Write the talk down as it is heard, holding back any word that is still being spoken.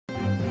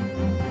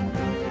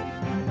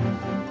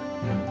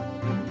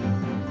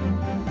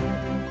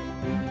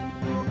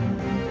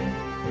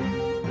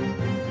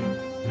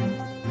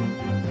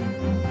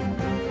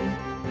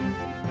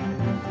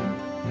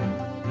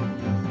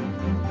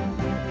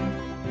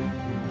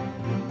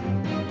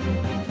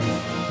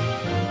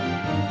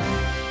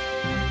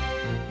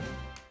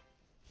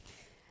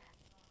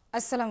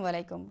আসসালামু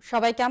আলাইকুম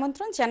সবাইকে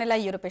আমন্ত্রণ চ্যানেল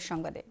আই ইউরোপের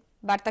সংবাদে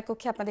বার্তা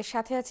কক্ষে আপনাদের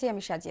সাথে আছি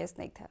আমি সাজিয়া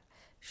স্নেহা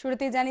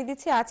শুরুতেই জানিয়ে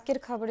দিচ্ছি আজকের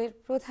খবরের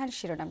প্রধান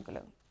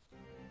শিরোনামগুলো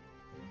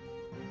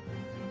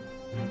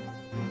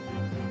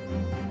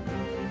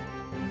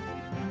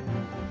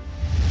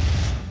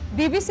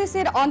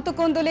বিবিসিসির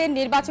অন্তকোন্দলে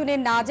নির্বাচনে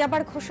না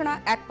যাবার ঘোষণা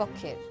এক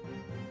পক্ষের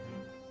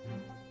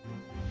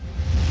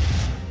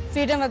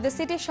ফ্রিডম অব দ্য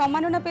সিটি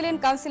সম্মাননা পেলেন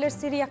কাউন্সিলর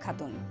সিরিয়া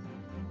খাতুন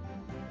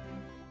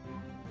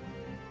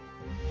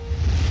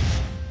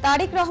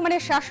তারেক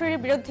রহমানের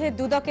শাশুড়ির বিরুদ্ধে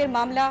দুদকের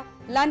মামলা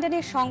লন্ডনে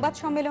সংবাদ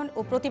সম্মেলন ও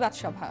প্রতিবাদ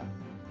সভা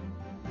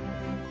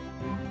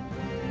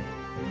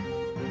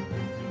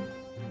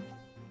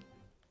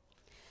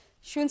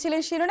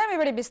শুনছিলেন শিরোনাম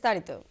এবারে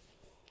বিস্তারিত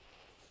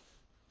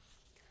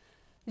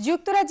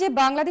যুক্তরাজ্যে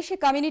বাংলাদেশি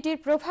কমিউনিটির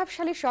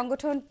প্রভাবশালী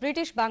সংগঠন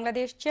ব্রিটিশ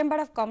বাংলাদেশ চেম্বার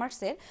অব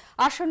কমার্সের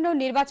আসন্ন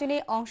নির্বাচনে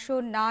অংশ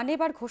না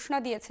নেবার ঘোষণা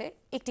দিয়েছে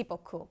একটি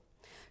পক্ষ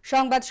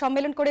সংবাদ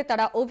সম্মেলন করে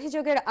তারা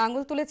অভিযোগের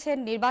আঙুল তুলেছেন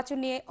নির্বাচন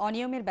নিয়ে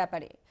অনিয়মের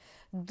ব্যাপারে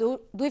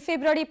 2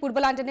 ফেব্রুয়ারি পূর্ব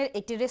লন্ডনের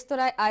একটি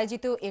রেস্তোরাঁয়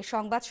আয়োজিত এই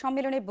সংবাদ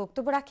সম্মেলনে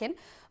বক্তব্য রাখেন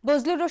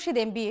বজলুর রশিদ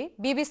এমবিএ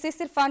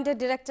বিবিসিসির ফান্ডের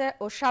ডিরেক্টর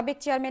ও সাবেক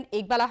chairman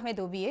Iqbal Ahmed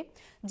OBA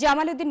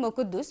Jamal Uddin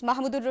মুকুদ্দুস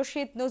Mahmudur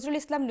Rashid Nazrul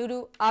Islam Nuru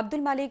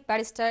Abdul Malik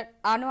barrister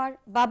Anwar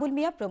Babul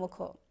মিয়া প্রমুখ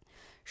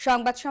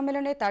সংবাদ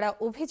সম্মেলনে তারা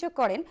অভিযোগ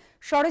করেন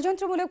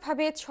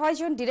ষড়যন্ত্রমূলকভাবে 6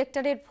 জন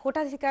ডিরেক্টরের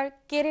ভোটাধিকার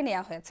কেড়ে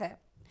নেওয়া হয়েছে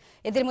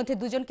এদের মধ্যে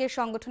দুজনকে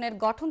সংগঠনের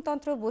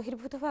গঠনতন্ত্র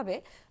বহির্ভূতভাবে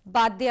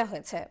বাদ দেওয়া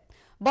হয়েছে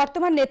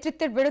বর্তমান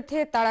নেতৃত্বের বিরুদ্ধে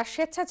তারা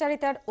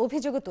স্বেচ্ছাচারিতার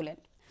অভিযোগও তোলেন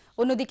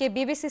অন্যদিকে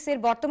বিবিসিসির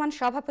বর্তমান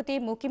সভাপতি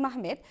মুকিম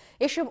আহমেদ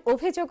এসব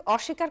অভিযোগ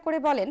অস্বীকার করে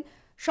বলেন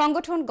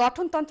সংগঠন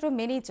গঠনতন্ত্র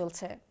মেনেই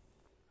চলছে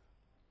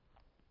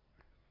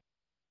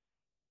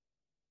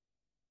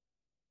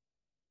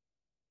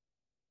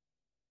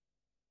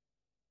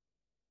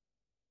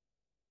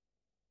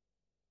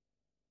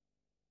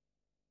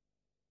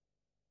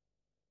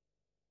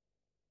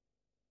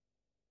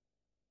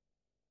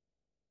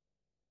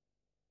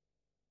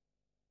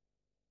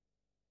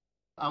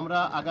আমরা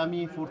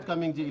আগামী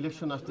ফোর্থকামিং যে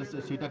ইলেকশন আসতেছে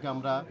সেটাকে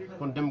আমরা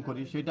কন্ডেম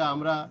করি সেটা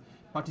আমরা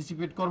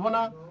পার্টিসিপেট করব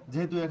না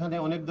যেহেতু এখানে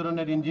অনেক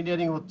ধরনের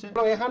ইঞ্জিনিয়ারিং হচ্ছে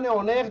এখানে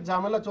অনেক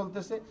ঝামেলা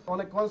চলতেছে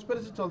অনেক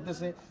কনস্পিরেসি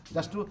চলতেছে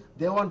just two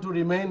they want to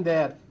remain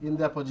there in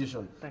their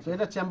position so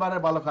এটা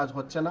চেম্বারের ভালো কাজ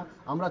হচ্ছে না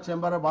আমরা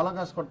চেম্বারের ভালো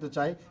কাজ করতে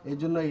চাই এই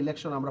জন্য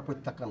ইলেকশন আমরা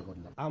প্রত্যাখ্যান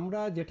করলাম আমরা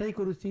যেটাই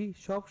করেছি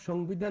সব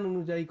সংবিধান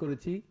অনুযায়ী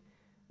করেছি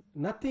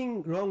nothing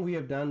wrong we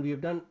have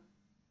done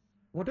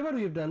whatever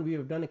we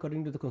have done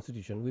according to the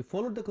constitution. We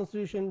followed the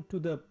constitution to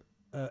the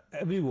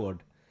every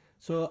word.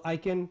 So I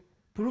can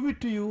prove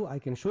it to you, I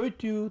can show it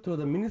to you through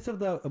the minutes of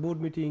the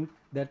board meeting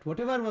that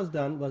whatever was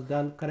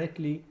done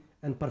correctly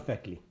and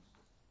perfectly.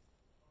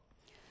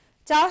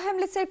 Tower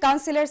হ্যামলেটসের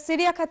councillor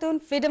Syria Khatun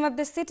freedom of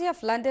the city of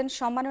London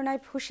সম্মাননায়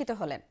ভূষিত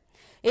হলেন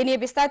এ নিয়ে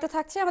বিস্তারিত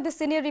থাকছে আমাদের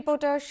senior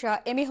reporter Shah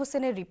এমি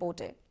হোসেনের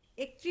রিপোর্টে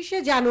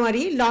 31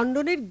 জানুয়ারি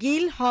লন্ডনের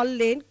গিল হল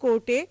লেন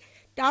কোর্টে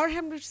tower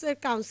হ্যামলেটসের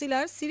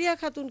councillor Syria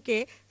খাতুনকে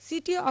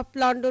city of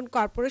London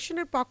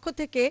কর্পোরেশনের পক্ষ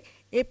থেকে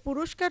এই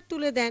পুরস্কার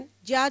তুলে দেন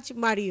জাজ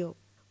মারিও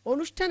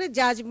অনুষ্ঠানে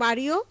জাজ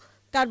মারিও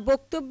তার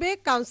বক্তব্যে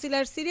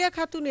কাউন্সিলর সিরিয়া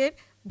খাতুনের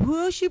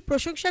ভূয়সী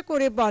প্রশংসা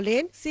করে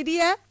বলেন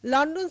সিরিয়া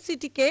লন্ডন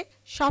সিটিকে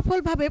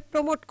সফলভাবে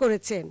প্রমোট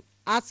করেছেন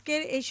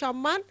আজকের এই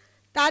সম্মান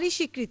তারই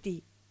স্বীকৃতি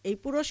এই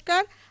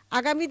পুরস্কার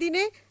আগামী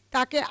দিনে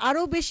তাকে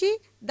আরও বেশি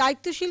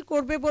দায়িত্বশীল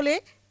করবে বলে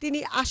তিনি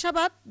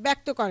আশাবাদ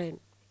ব্যক্ত করেন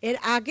এর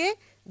আগে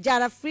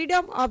যারা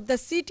freedom of the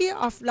city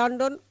of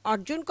London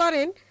অর্জন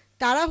করেন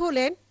তারা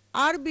হলেন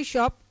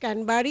আর্কবিশপ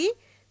ক্যানবারি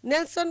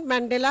নেলসন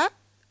ম্যান্ডেলা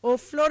ও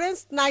ফ্লোরেন্স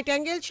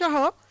নাইটিঙ্গেল সহ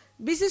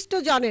বিশিষ্ট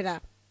জনেরা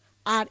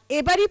আর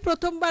এবারই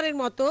প্রথমবারের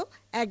মতো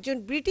একজন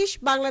ব্রিটিশ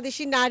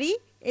বাংলাদেশি নারী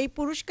এই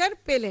পুরস্কার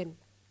পেলেন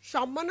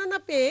সম্মাননা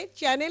পেয়ে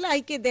চ্যানেল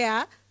আইকে দেয়া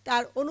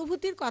তার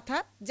অনুভূতির কথা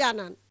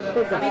জানান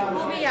আমি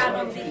খুবই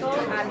আনন্দিত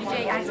আমি যে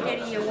আজকের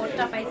এই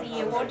অ্যাওয়ার্ডটা পাইছি এই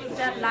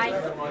অ্যাওয়ার্ডটা লাইফ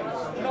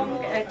লং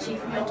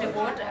অ্যাচিভমেন্ট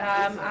অ্যাওয়ার্ড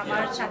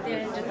আমার সাথে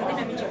যতদিন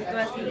আমি জীবিত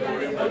আছি এই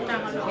অ্যাওয়ার্ডটা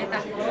আমার লগে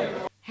থাকবে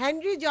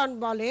হেনরি জন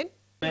বলেন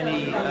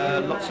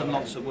lots and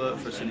lots of work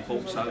for us in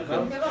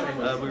Portsoken.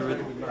 We're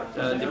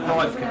a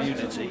deprived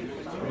community.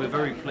 We're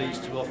very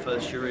pleased to offer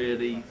Sharia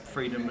the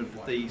freedom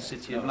of the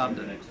City of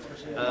London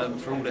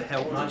for all the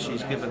help that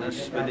she's given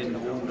us within the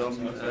ward on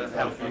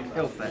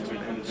health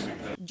attributes.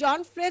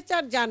 John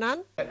Fletcher জানান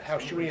how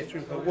Sharia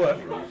through her work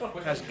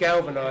has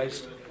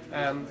galvanised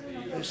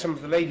some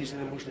of the ladies in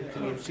the Muslim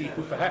community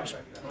who perhaps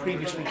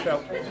previously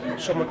felt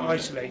somewhat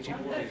isolated,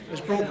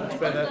 has brought them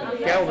together,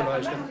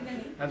 galvanised them,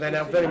 and they're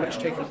now very much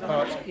taking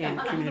part in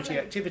community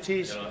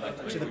activities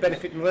to the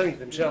benefit not only of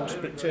themselves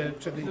but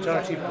to the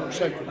entirety of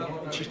Portsoken,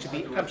 and she's to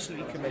be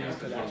absolutely commended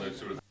for that.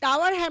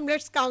 Tower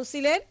Hamlets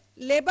কাউন্সিলের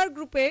labour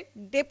গ্রুপের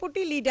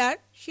deputy leader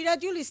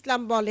Sirajul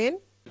Islam বলেন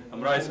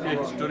আমরা আজকে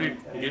historic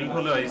guild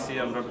হলে আইসি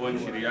আমরা বোন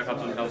Syria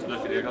Khatun councillor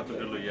Syria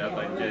খাতুনকে লইয়া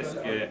তাই যে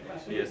আজকে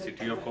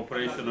city of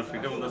corporation of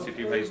freedom of the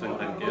city পাইছেন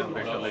তাইকে আমরা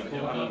এটা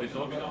খুব আনন্দিত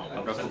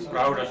আমরা খুব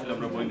প্রাউড আসলে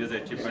আমরা বোন যে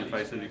অ্যাচিভমেন্ট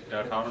পাইছেন একটা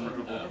ধারণার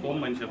উপর কম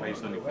মানুষে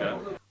পাইছেন একটা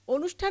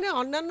অনুষ্ঠানে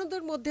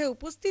অন্যান্যদের মধ্যে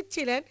উপস্থিত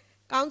ছিলেন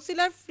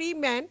councillor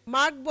Freeman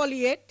mark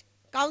বলিয়েট,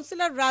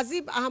 councillor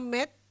Rajib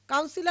Ahmed,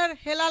 councillor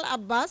Helal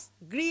Abbas,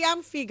 গ্রিয়াম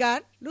figure,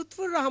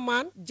 Lutfur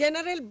Rahman,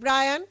 general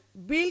Brian,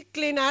 বিল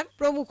ক্লিনার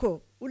প্রমুখ।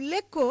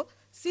 উল্লেখ্য,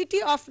 সিটি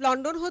অফ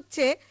লন্ডন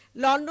হচ্ছে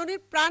লন্ডনের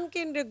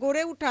প্রাণকেন্দ্রে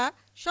গড়ে ওঠা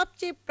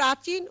সবচেয়ে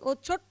প্রাচীন ও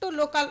ছোট্ট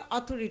local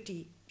authority.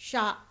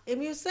 Shah M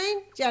Hussain,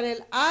 channel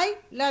I,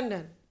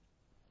 London.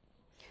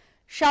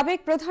 সাবেক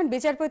প্রধান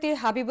বিচারপতি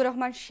হাবিবুর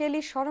রহমান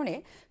শেলির স্মরণে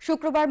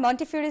শুক্রবার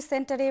মন্টিফিউরি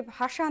সেন্টারে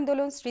ভাষা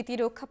আন্দোলন স্মৃতি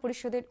রক্ষা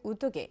পরিষদের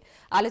উদ্যোগে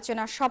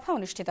আলোচনা সভা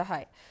অনুষ্ঠিত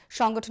হয়।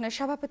 সংগঠনের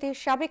সভাপতি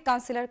সাবেক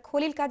কাউন্সিলর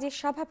খলিল কাজীর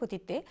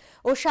সভাপতিত্বে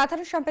ও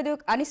সাধারণ সম্পাদক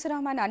আনিসুর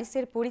রহমান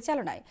আনিসের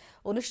পরিচালনায়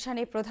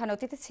অনুষ্ঠানে প্রধান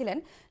অতিথি ছিলেন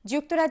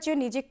যুক্তরাজ্যে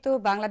নিযুক্ত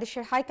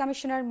বাংলাদেশের হাই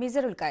কমিশনার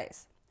মিজারুল কায়েস।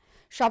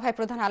 সভায়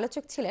প্রধান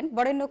আলোচক ছিলেন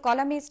বরেণ্য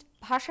কলামিস্ট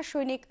ভাষা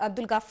সৈনিক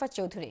আব্দুল গাফফার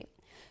চৌধুরী।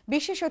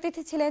 বিশেষ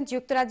অতিথি ছিলেন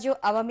যুক্তরাজ্য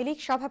আওয়ামী লীগ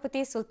সভাপতি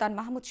সুলতান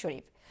মাহমুদ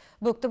শরীফ।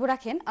 বক্তব্য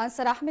রাখেন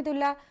আনসার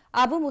আহমেদুল্লাহ,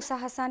 আবু মুসা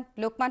হাসান,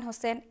 লোকমান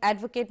হোসেন,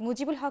 অ্যাডভোকেট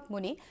মুজিবুল হক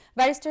মুনি,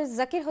 ব্যারিস্টার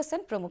জাকির হোসেন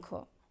প্রমুখ।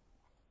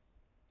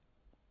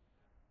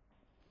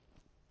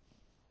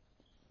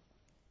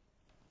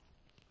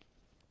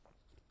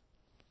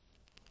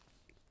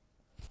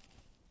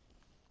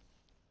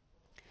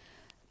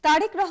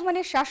 তারেক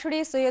রহমানের শাশুড়ি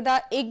সৈয়দা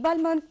ইকবাল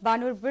মন্দ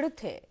বানুর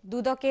বিরুদ্ধে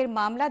দুদকের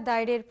মামলা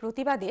দায়েরের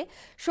প্রতিবাদে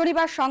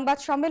শনিবার সংবাদ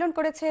সম্মেলন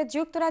করেছে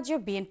যুক্তরাজ্য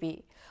বিএনপি।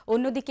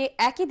 অন্যদিকে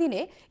একই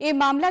দিনে এই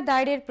মামলা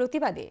দায়েরের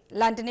প্রতিবাদে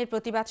লন্ডনের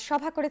প্রতিবাদ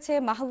সভা করেছে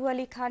মাহবুব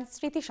আলী খান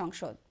স্মৃতি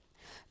সংসদ।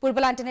 পূর্ব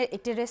লন্ডনের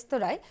একটি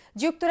রেস্তোরাঁয়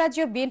যুক্তরাজ্য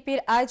বিএনপির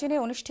আয়োজনে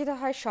অনুষ্ঠিত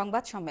হয়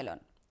সংবাদ সম্মেলন।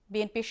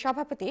 বিএনপির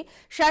সভাপতি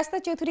শায়েস্তা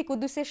চৌধুরী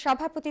কুদ্দুসের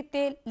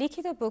সভাপতিত্বে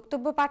লিখিত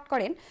বক্তব্য পাঠ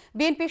করেন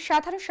বিএনপির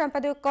সাধারণ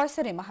সম্পাদক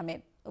কয়সর এম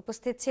আহমেদ।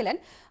 উপস্থিত ছিলেন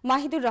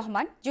মাহিদুর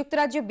রহমান,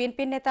 যুক্তরাজ্য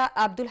বিএনপির নেতা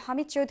আব্দুল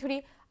হামিদ চৌধুরী,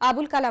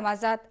 আবুল কালাম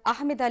আজাদ,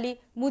 আহমেদ আলী,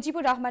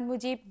 মুজিবুর রহমান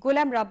মুজিব,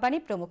 গোলাম রব্বানী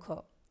প্রমুখ।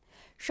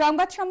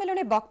 সংবাদ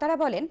সম্মেলনে বক্তারা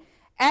বলেন,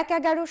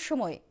 ১/১১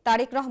 সময়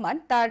তারেক রহমান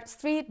তার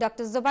স্ত্রী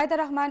ডক্টর জোবাইদা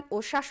রহমান ও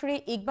শাশুড়ি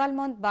ইকবাল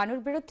মন্দ বানুর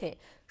বিরুদ্ধে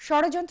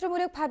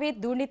ষড়যন্ত্রমূলকভাবে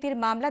দুর্নীতির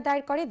মামলা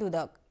দায়ের করে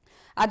দুদক।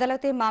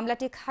 আদালতে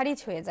মামলাটি খারিজ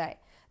হয়ে যায়।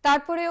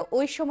 তারপরেও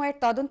ওই সময়ের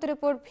তদন্তের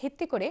উপর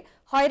ভিত্তি করে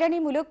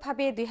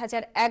হয়রানিমূলকভাবে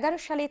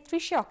 ২০১১ সালে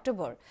 ৩০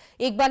 অক্টোবর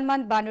ইকবাল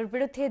মন্দ বানুর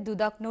বিরুদ্ধে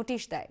দুদক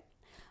নোটিশ দেয়।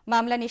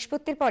 মামলা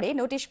নিষ্পত্তির পরে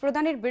নোটিশ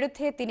প্রদানের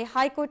বিরুদ্ধে তিনি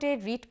হাইকোর্টে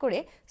রিট করে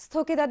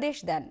স্থগিতাদেশ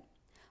দেন।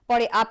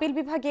 পরে আপিল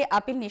বিভাগে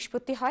আপিল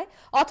নিষ্পত্তি হয়,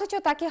 অথচ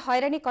তাকে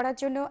হয়রানি করার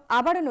জন্য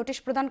আবারও নোটিশ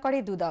প্রদান করে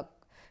দুদক।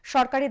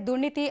 সরকারের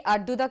দুর্নীতি আর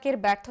দুদকের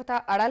ব্যর্থতা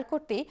আড়াল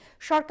করতেই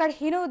সরকার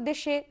হীন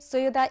উদ্দেশ্যে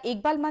সৈয়দা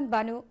ইকবাল মন্দ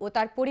বানু ও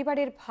তার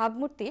পরিবারের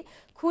ভাবমূর্তি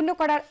ক্ষুণ্ণ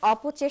করার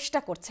অপচেষ্টা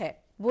করছে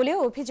বলেও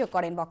অভিযোগ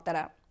করেন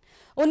বক্তারা।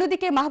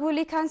 অন্যদিকে মাহবুব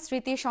আলী খান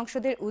স্মৃতি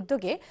সংসদের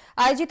উদ্যোগে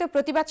আয়োজিত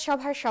প্রতিবাদ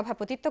সভায়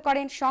সভাপতিত্ব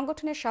করেন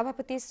সংগঠনের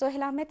সভাপতি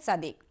সোহেল আহমেদ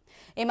সাদিক।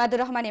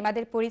 এমাদুর রহমান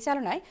এমাদের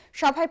পরিচালনায়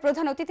সভায়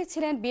প্রধান অতিথি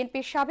ছিলেন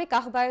বিএনপির সাবেক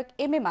আহ্বায়ক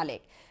এম এ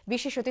মালেক।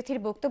 বিশেষ অতিথির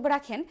বক্তব্য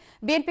রাখেন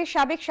বিএনপির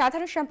সাবেক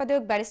সাধারণ সম্পাদক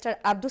ব্যারিস্টার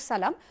আব্দুস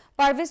সালাম,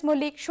 পারভেজ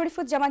মল্লিক,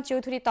 শরীফুজ্জামান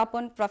চৌধুরী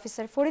তপন,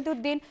 প্রফেসর ফরিদ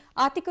উদ্দিন,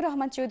 আতিকুর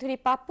রহমান চৌধুরী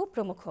পাপ্পু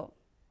প্রমুখ।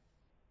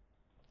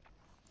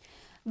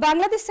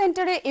 বাংলাদেশ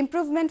সেন্টারে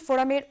ইমপ্রুভমেন্ট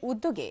ফোরামের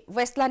উদ্যোগে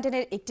ওয়েস্ট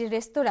লন্ডনের একটি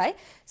রেস্তোরাঁয়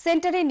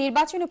সেন্টারের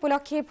নির্বাচন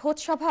উপলক্ষে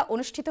ভোজসভা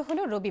অনুষ্ঠিত হল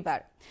রবিবার।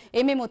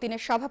 এম এ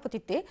মতিনের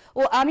সভাপতিত্বে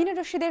ও আমিনুর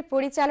রশিদের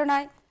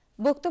পরিচালনায়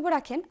বক্তব্য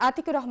রাখেন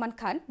আতিকুর রহমান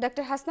খান,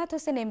 ডক্টর হাসনাত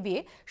হোসেন এমবিএ,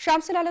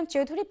 শামসুল আলম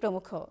চৌধুরী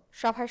প্রমুখ।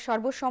 সভায়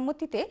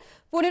সর্বসম্মতিতে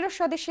 ১৫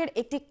 সদস্যের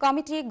একটি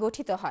কমিটি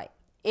গঠিত হয়।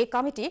 এই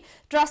কমিটি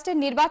ট্রাস্টের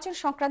নির্বাচন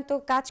সংক্রান্ত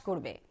কাজ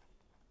করবে।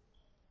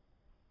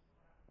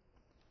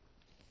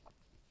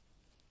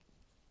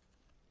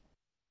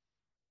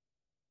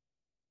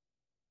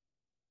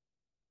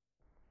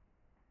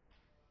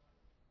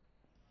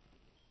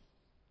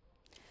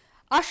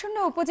 আসন্ন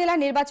উপজেলা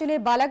নির্বাচনে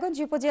বালাগঞ্জ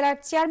উপজেলার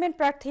চেয়ারম্যান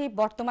প্রার্থী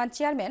বর্তমান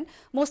চেয়ারম্যান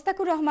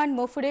মোস্তাকুর রহমান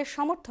মফুরের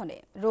সমর্থনে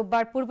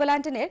রোববার পূর্ব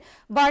লন্ডনের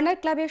বার্নার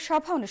ক্লাবের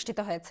সভা অনুষ্ঠিত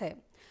হয়েছে।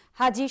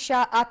 হাজী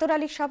শাহ আতর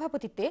আলীর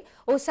সভাপতিত্বে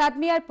ও সাদ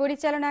মিয়ার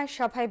পরিচালনায়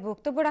সভায়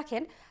বক্তব্য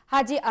রাখেন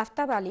হাজী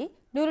আফতাব আলী,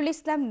 নুরুল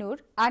ইসলাম নূর,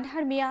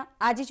 আনহার মিয়া,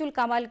 আজিজুল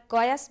কামাল,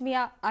 গয়াস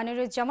মিয়া,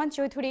 আনিরুজ্জামান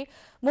চৌধুরী,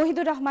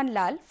 মহিদুর রহমান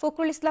লাল,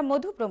 ফখরুল ইসলাম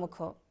মধু প্রমুখ।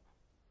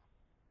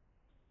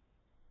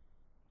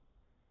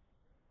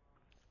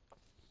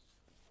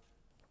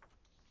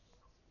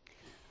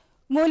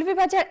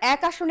 মৌলভীবাজার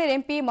 ১ আসনের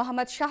এমপি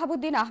মোহাম্মদ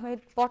শাহাবুদ্দিন আহমেদ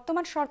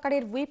বর্তমান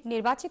সরকারের হুইপ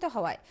নির্বাচিত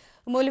হওয়ায়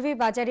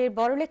মৌলভীবাজারের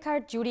বড়লেখার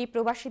জুরি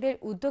প্রবাসীদের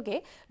উদ্যোগে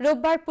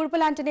রোববার পূর্ব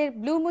লন্ডনের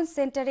ব্লু মুন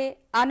সেন্টারে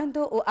আনন্দ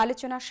ও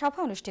আলোচনা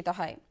সভা অনুষ্ঠিত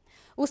হয়।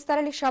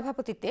 উস্তার আলীর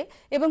সভাপতিত্বে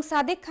এবং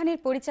সাদেক খানের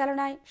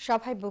পরিচালনায়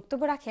সভায়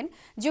বক্তব্য রাখেন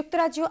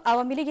যুক্তরাজ্য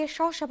আওয়ামী লীগের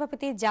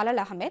সহসভাপতি জালাল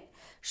আহমেদ,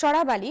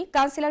 সরাব আলী,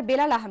 কাউন্সিলর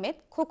বেলাল আহমেদ,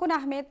 খোকন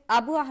আহমেদ,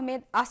 আবু আহমেদ,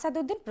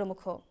 আসাদউদ্দিন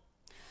প্রমুখ।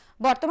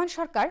 বর্তমান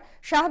সরকার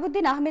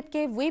শাহাবুদ্দিন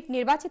আহমেদকে হুইপ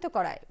নির্বাচিত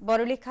করায়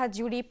বড়লেখা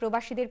জুরি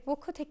প্রবাসীদের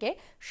পক্ষ থেকে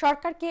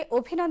সরকারকে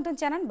অভিনন্দন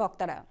জানান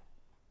বক্তারা।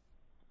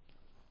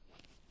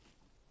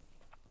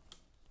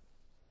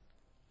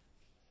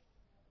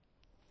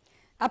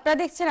 আপনারা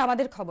দেখছেন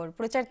আমাদের খবর,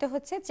 প্রচারিত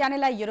হচ্ছে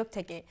চ্যানেল আই ইউরোপ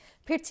থেকে।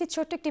 ফিরছি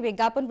ছোট্ট একটি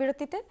বিজ্ঞাপন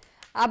বিরতিতে,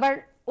 আবার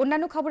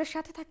অন্যান্য খবরের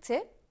সাথে থাকছে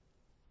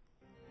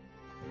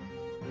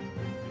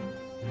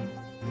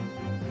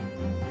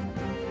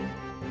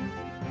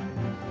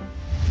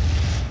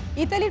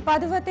ইতালির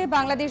পাদুভাতে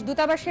বাংলাদেশ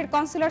দূতাবাসের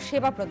কনসুলার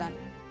সেবা প্রদান।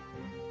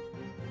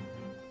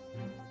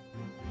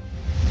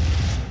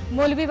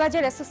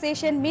 Moulvibazar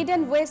association mid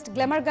and West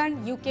গ্ল্যামারগান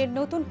ইউকের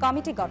নতুন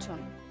কমিটি গঠন।